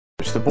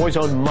The boy's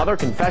own mother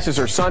confesses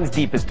her son's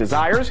deepest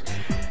desires.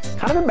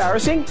 Kind of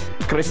embarrassing.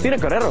 Cristina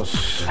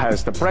Guerreros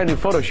has the brand new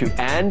photo shoot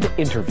and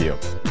interview.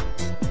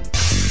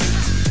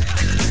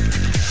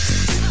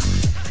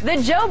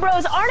 The Joe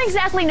Bros aren't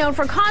exactly known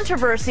for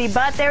controversy,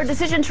 but their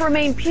decision to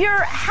remain pure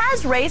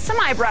has raised some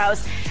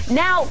eyebrows.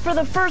 Now, for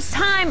the first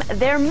time,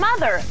 their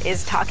mother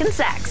is talking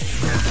sex.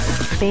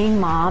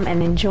 Being mom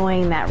and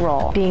enjoying that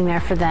role, being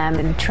there for them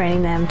and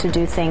training them to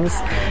do things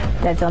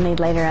that they'll need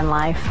later in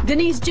life.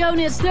 Denisse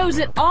Jonas throws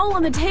it all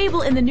on the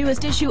table in the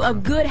newest issue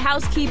of Good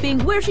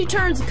Housekeeping, where she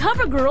turns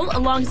cover girl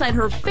alongside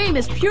her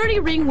famous purity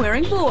ring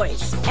wearing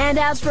boys. And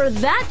as for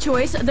that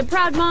choice, the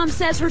proud mom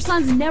says her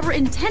sons never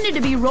intended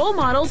to be role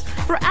models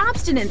for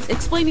abstinence,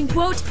 explaining,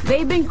 quote,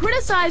 "They've been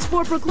criticized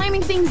for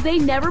proclaiming things they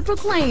never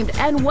proclaimed.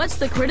 And what's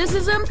the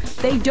criticism?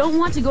 They don't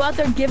want to go out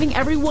there giving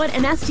everyone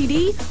an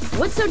STD?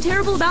 What's so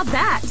terrible about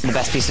that?" The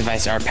best piece of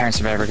advice our parents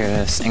have ever given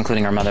us,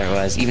 including our mother,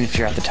 was even if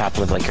you're at the top,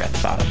 live like you're at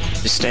the bottom.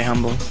 Just stay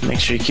humble.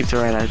 Make sure you keep the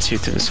right attitude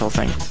through this whole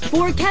thing.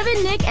 For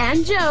Kevin, Nick,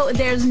 and Joe,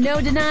 there's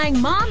no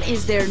denying mom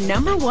is their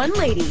 #1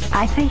 lady.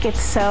 I think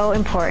it's so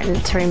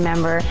important to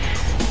remember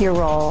your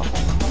role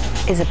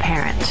as a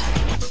parent.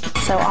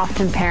 So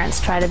often parents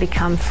try to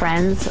become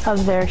friends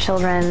of their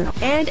children.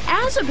 And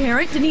as a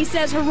parent, Denisse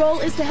says her role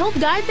is to help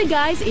guide the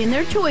guys in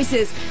their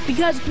choices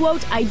because,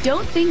 quote, "I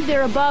don't think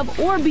they're above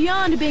or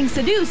beyond being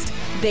seduced.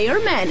 They are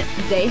men.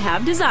 They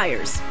have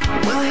desires."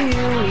 Well, here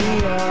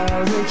we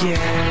are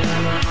again.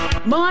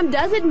 Mom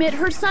does admit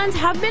her sons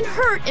have been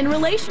hurt in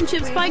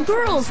relationships by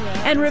girls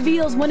and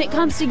reveals when it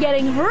comes to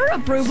getting her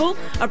approval,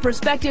 a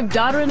prospective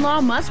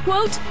daughter-in-law must,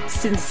 quote,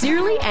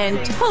 "sincerely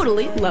and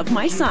totally love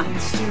my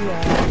sons."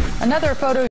 Another photo